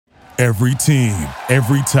Every team,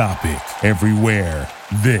 every topic, everywhere.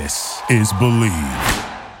 This is Believe.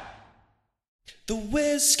 The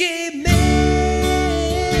Whiskey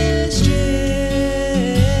Mistress,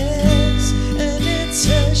 and it's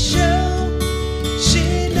her show.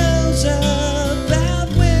 She knows about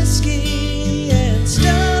whiskey and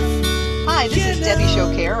stuff. Hi, this is Debbie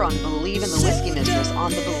Showcare on Believe in the Whiskey Mistress on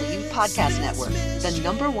the Believe Podcast Network, the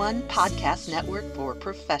 #1 podcast network for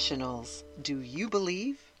professionals. Do you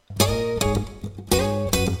believe?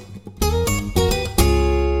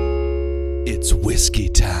 It's whiskey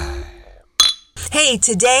time. Hey,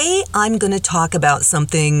 today I'm going to talk about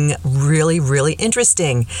something really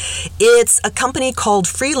interesting. It's a company called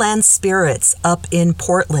Freeland Spirits up in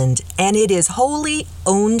Portland, and it is wholly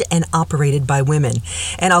owned and operated by women.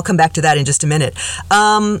 And I'll come back to that in just a minute.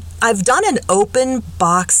 I've done an open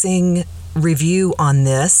boxing review on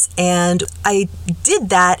this, and I did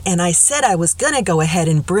that, and I said I was going to go ahead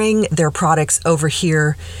and bring their products over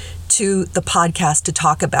here to the podcast to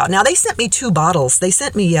talk about. Now, they sent me 2 bottles. They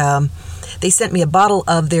sent me a bottle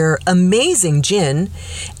of their amazing gin,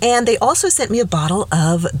 and they also sent me a bottle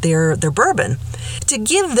of their bourbon. To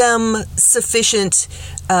give them sufficient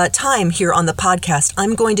time here on the podcast,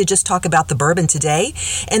 I'm going to just talk about the bourbon today,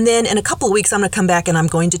 and then in a couple of weeks I'm going to come back and I'm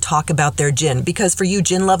going to talk about their gin, because for you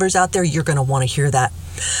gin lovers out there, you're going to want to hear that.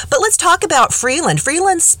 But let's talk about Freeland.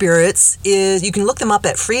 Freeland Spirits is, you can look them up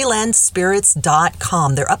at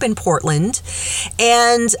freelandspirits.com. They're up in Portland,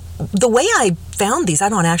 and the way I found these, I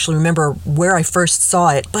don't actually remember where I first saw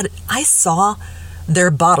it, but I saw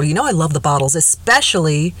their bottle. You know, I love the bottles,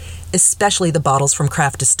 especially the bottles from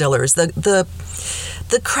craft distillers. The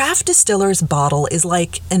craft distiller's bottle is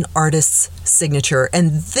like an artist's signature,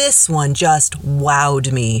 and this one just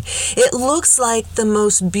wowed me. It looks like the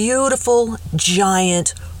most beautiful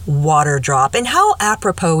giant water drop. And how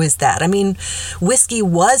apropos is that? I mean, whiskey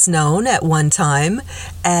was known at one time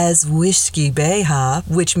as Whiskey Beha,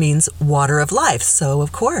 which means water of life. So,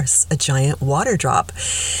 of course, a giant water drop.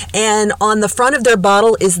 And on the front of their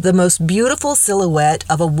bottle is the most beautiful silhouette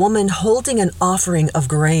of a woman holding an offering of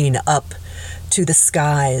grain up to the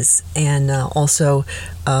skies. And also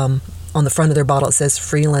on the front of their bottle, it says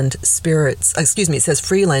Freeland Spirits. It says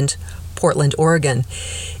Freeland, Portland, Oregon.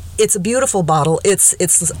 It's a beautiful bottle. It's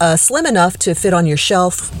slim enough to fit on your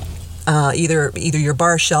shelf, either your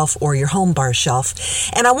bar shelf or your home bar shelf.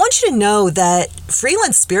 And I want you to know that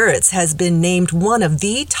Freeland Spirits has been named one of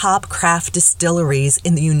the top craft distilleries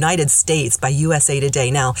in the United States by USA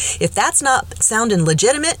Today. Now, if that's not sounding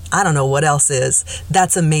legitimate, I don't know what else is.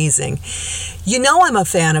 That's amazing. You know I'm a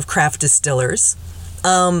fan of craft distillers.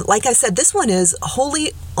 Like I said, this one is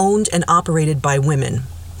wholly owned and operated by women.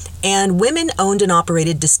 And women-owned and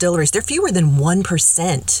operated distilleries, they're fewer than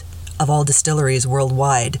 1% of all distilleries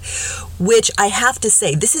worldwide, which I have to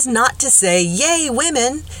say, this is not to say, yay,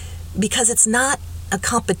 women, because it's not a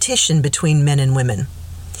competition between men and women.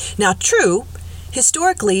 Now, true,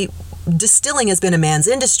 historically, distilling has been a man's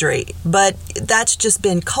industry, but that's just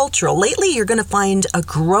been cultural. Lately, you're going to find a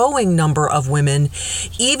growing number of women,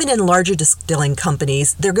 even in larger distilling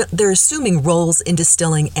companies. They're assuming roles in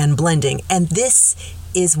distilling and blending, and this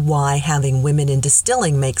is why having women in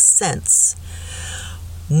distilling makes sense.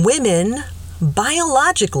 Women,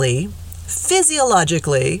 biologically,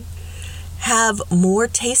 physiologically, have more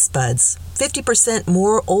taste buds, 50%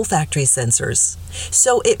 more olfactory sensors.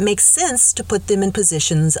 So it makes sense to put them in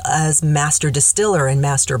positions as master distiller and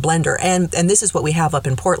master blender. And this is what we have up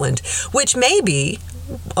in Portland, which may be,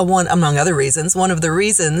 among other reasons, one of the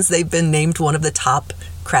reasons they've been named one of the top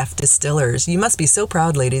craft distillers. You must be so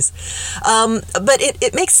proud, ladies. But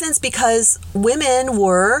it makes sense because women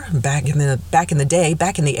were, back in the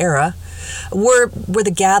era, were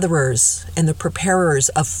the gatherers and the preparers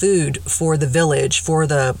of food for the village, for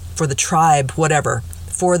the tribe, whatever,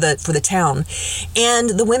 for the town.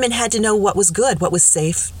 And the women had to know what was good, what was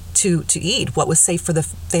safe to eat, what was safe for the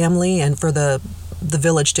family and for the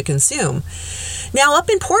village to consume. Now,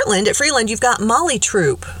 up in Portland at Freeland, you've got Molly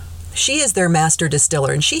Troop. She is their master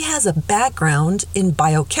distiller, and she has a background in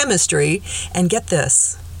biochemistry, and get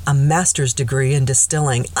this, a master's degree in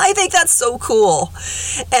distilling. I think that's so cool.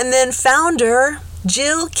 And then founder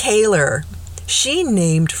Jill Kaler. She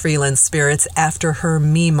named Freeland Spirits after her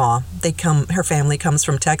Meemaw. Her family comes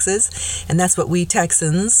from Texas, and that's what we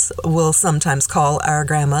Texans will sometimes call our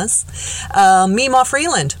grandmas. Meemaw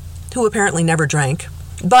Freeland, who apparently never drank,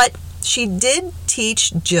 but she did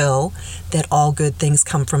teach Jill that all good things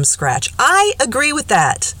come from scratch. I agree with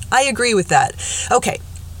that. Okay,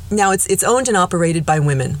 now it's owned and operated by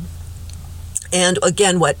women. And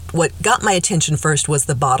again, what got my attention first was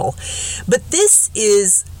the bottle. But this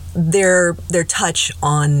is their touch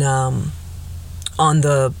on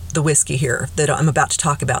the whiskey here that I'm about to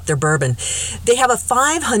talk about, their bourbon. They have a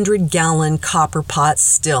 500-gallon copper pot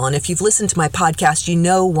still, and if you've listened to my podcast, you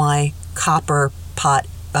know why copper pot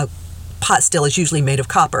still is usually made of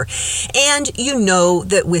copper, and you know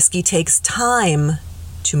that whiskey takes time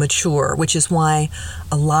to mature, which is why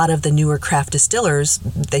a lot of the newer craft distillers,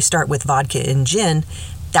 they start with vodka and gin.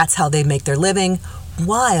 That's how they make their living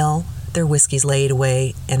while their whiskey's laid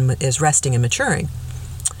away and is resting and maturing.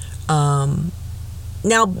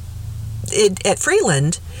 Now, at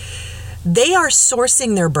Freeland, they are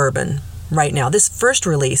sourcing their bourbon right now, this first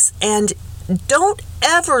release, and don't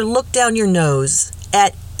ever look down your nose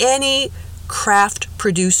at any craft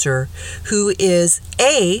producer who is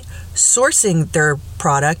A, sourcing their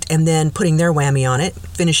product and then putting their whammy on it,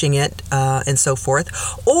 finishing it, and so forth,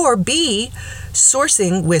 or B,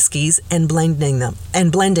 sourcing whiskeys and blending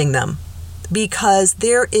them. Because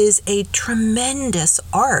there is a tremendous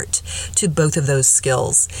art to both of those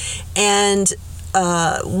skills. And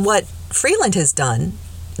what Freeland has done,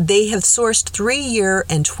 they have sourced 3-year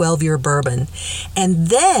and 12-year bourbon and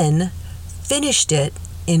then finished it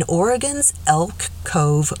in Oregon's Elk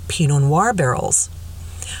Cove Pinot Noir barrels.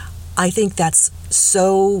 I think that's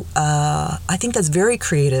very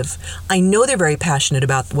creative. I know they're very passionate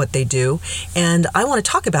about what they do, and I want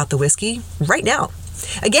to talk about the whiskey right now.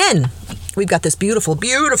 Again, we've got this beautiful,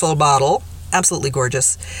 beautiful bottle, absolutely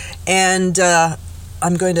gorgeous, and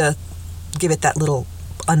I'm going to give it that little,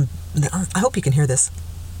 I hope you can hear this.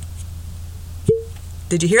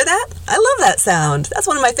 Did you hear that? I love that sound. That's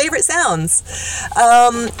one of my favorite sounds.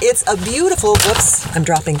 It's a beautiful, whoops, I'm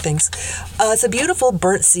dropping things. It's a beautiful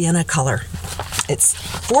burnt sienna color. It's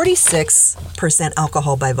 46%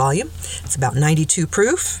 alcohol by volume. It's about 92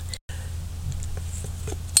 proof.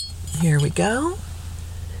 Here we go.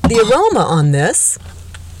 The aroma on this,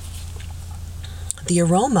 you've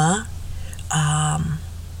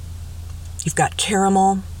got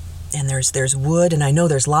caramel, and there's wood, and I know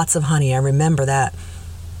there's lots of honey. I remember that.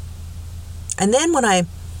 And then when I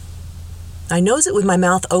nose it with my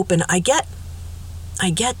mouth open, I get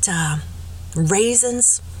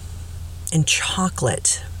raisins and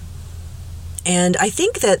chocolate. And I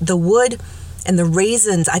think that the wood and the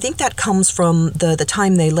raisins, I think that comes from the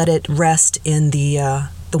time they let it rest in the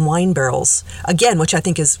wine barrels, again, which I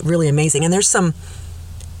think is really amazing. And there's some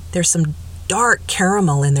dark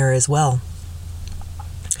caramel in there as well.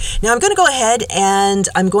 Now I'm going to go ahead and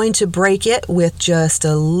I'm going to break it with just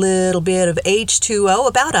a little bit of H2O,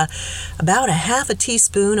 about a half a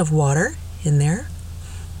teaspoon of water in there.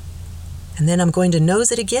 And then I'm going to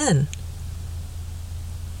nose it again.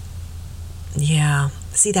 Yeah,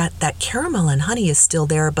 see that caramel and honey is still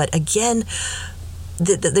there, but again,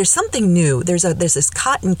 there's something new. There's this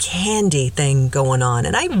cotton candy thing going on,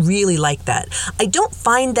 and I really like that. I don't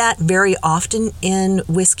find that very often in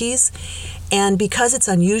whiskeys, and because it's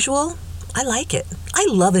unusual, I like it. I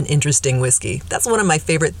love an interesting whiskey. That's one of my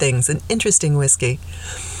favorite things, an interesting whiskey.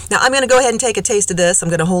 Now I'm going to go ahead and take a taste of this. I'm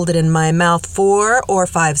going to hold it in my mouth 4 or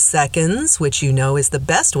 5 seconds, which you know is the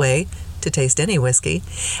best way to taste any whiskey.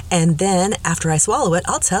 And then after I swallow it,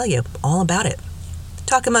 I'll tell you all about it.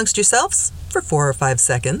 Talk amongst yourselves for 4 or 5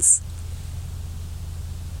 seconds.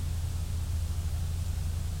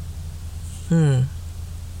 You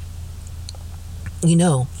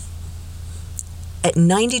know, at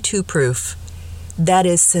 92 proof, that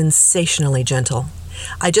is sensationally gentle.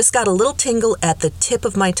 I just got a little tingle at the tip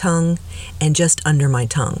of my tongue and just under my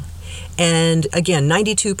tongue. And again,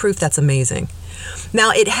 92 proof, that's amazing.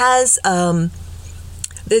 Now it has,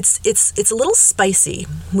 it's a little spicy,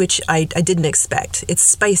 which I didn't expect. It's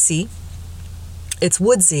spicy, it's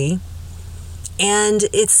woodsy, and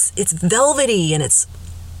it's velvety, and it's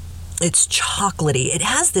chocolatey. It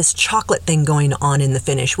has this chocolate thing going on in the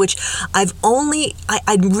finish, which I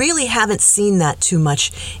really haven't seen that too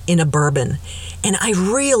much in a bourbon, and I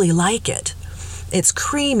really like it. It's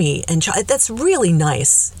creamy and that's really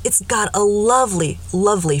nice. It's got a lovely,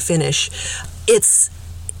 lovely finish. It's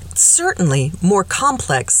certainly more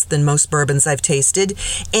complex than most bourbons I've tasted,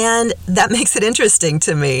 and that makes it interesting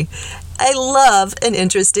to me. I love an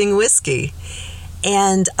interesting whiskey.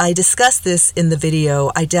 And I discussed this in the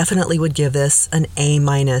video. I definitely would give this an A-.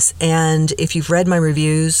 And if you've read my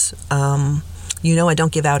reviews, you know I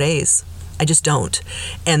don't give out A's. I just don't.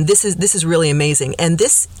 And this is really amazing. And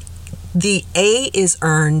the A is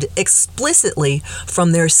earned explicitly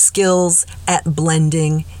from their skills at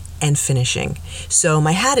blending and finishing. So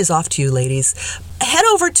my hat is off to you, ladies. head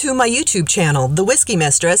over to my YouTube channel, The Whiskey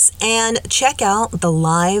Mistress, and check out the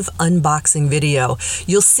live unboxing video.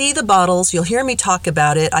 You'll see the bottles. You'll hear me talk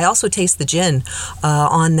about it. I also taste the gin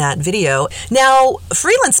on that video. Now,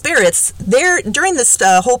 Freeland Spirits, during this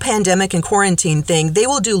whole pandemic and quarantine thing, they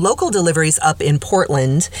will do local deliveries up in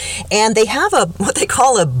Portland, and they have what they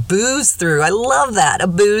call a booze through. I love that, a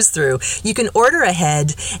booze through. You can order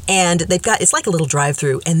ahead, and it's like a little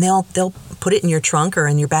drive-through, and they'll put it in your trunk or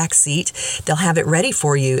in your back seat. They'll have it ready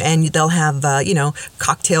for you, and they'll have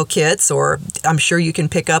cocktail kits, or I'm sure you can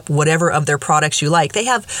pick up whatever of their products you like. They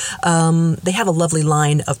have a lovely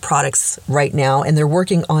line of products right now, and they're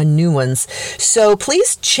working on new ones. So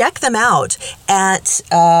please check them out at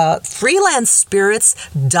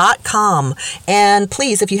freelandspirits.com. And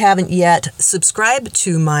please, if you haven't yet, subscribe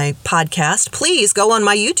to my podcast. Please go on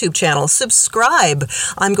my YouTube channel, subscribe.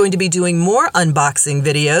 I'm going to be doing more unboxing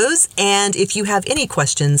videos, and if you have any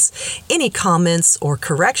questions, any comments or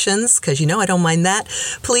corrections, because I don't mind that,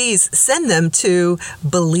 please send them to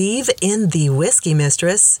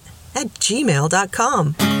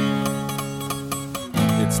believeinthewhiskeymistress@gmail.com.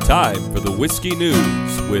 It's time for the Whiskey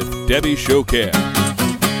News with Debbie Showcare.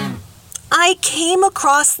 I came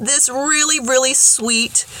across this really, really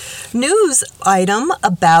sweet news item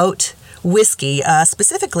about whiskey,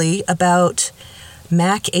 specifically about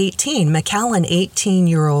Mac 18, Macallan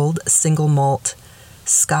 18-year-old single malt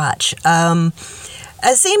Scotch.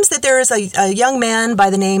 It seems that there is a young man by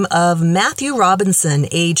the name of Matthew Robinson,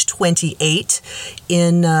 age 28,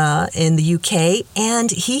 in the UK, and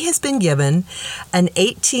he has been given a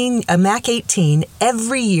Mac 18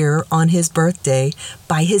 every year on his birthday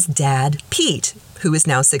by his dad, Pete, who is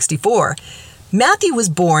now 64. Matthew was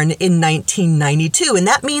born in 1992, and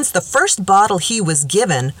that means the first bottle he was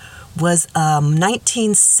given was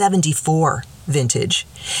 1974 vintage.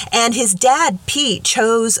 And his dad, Pete,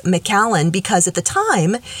 chose Macallan because at the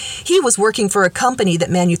time he was working for a company that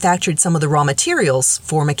manufactured some of the raw materials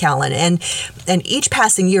for Macallan. And each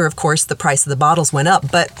passing year, of course, the price of the bottles went up.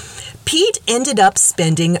 But Pete ended up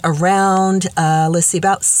spending around, about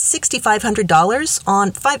 $6,500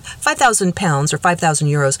 on 5,000 pounds or 5,000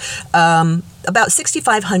 euros, about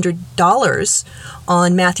 $6,500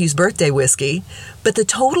 on Matthew's birthday whiskey. But the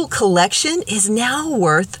total collection is now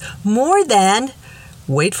worth more than,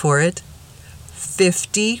 wait for it,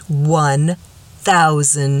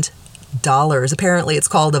 $51,000. Apparently it's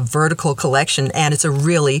called a vertical collection, and it's a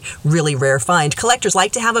really, really rare find. Collectors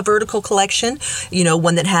like to have a vertical collection,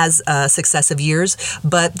 one that has successive years,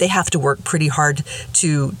 but they have to work pretty hard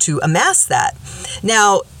to amass that.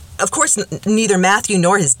 Now, of course, neither Matthew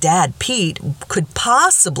nor his dad, Pete, could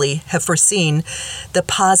possibly have foreseen the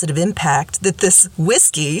positive impact that this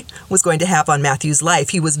whiskey was going to have on Matthew's life.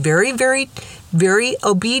 He was very, very, very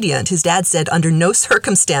obedient. His dad said, under no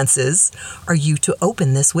circumstances are you to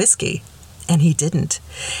open this whiskey. And he didn't.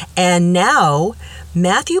 And now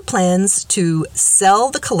Matthew plans to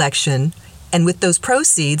sell the collection and with those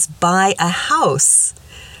proceeds buy a house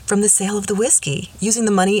from the sale of the whiskey, using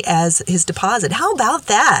the money as his deposit. How about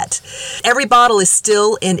that? Every bottle is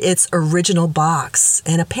still in its original box,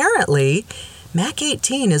 and apparently Mac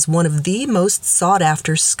 18 is one of the most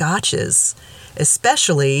sought-after scotches,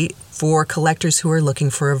 especially for collectors who are looking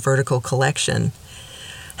for a vertical collection.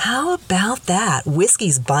 How about that?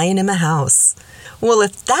 Whiskey's buying him a house. Well,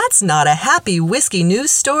 if that's not a happy whiskey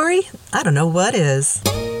news story, I don't know what is.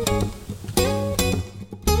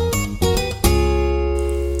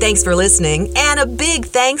 Thanks for listening, and a big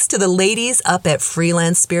thanks to the ladies up at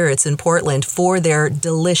Freeland Spirits in Portland for their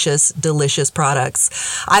delicious, delicious products.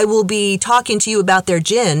 I will be talking to you about their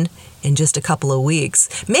gin in just a couple of weeks.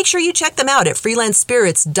 Make sure you check them out at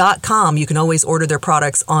freelandspirits.com. You can always order their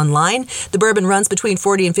products online. The bourbon runs between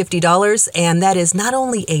 $40 and $50, and that is not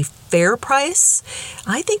only a fair price,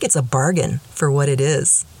 I think it's a bargain for what it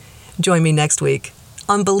is. Join me next week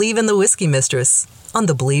on Believe in the Whiskey Mistress on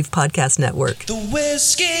the Believe Podcast Network. The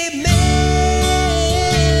Whiskey Mistress,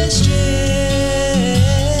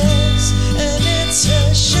 and it's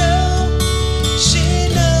her show. She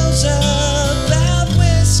knows about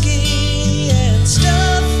whiskey and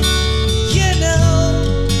stuff,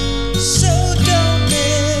 so don't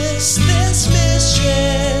miss this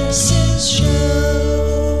mistress's show.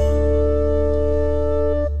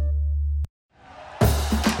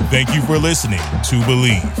 Thank you for listening to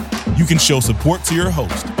Believe. You can show support to your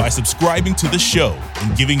host by subscribing to the show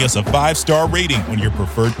and giving us a 5-star rating on your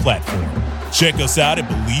preferred platform. Check us out at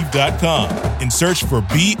Believe.com and search for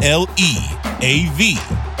BLEAV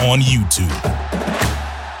on YouTube.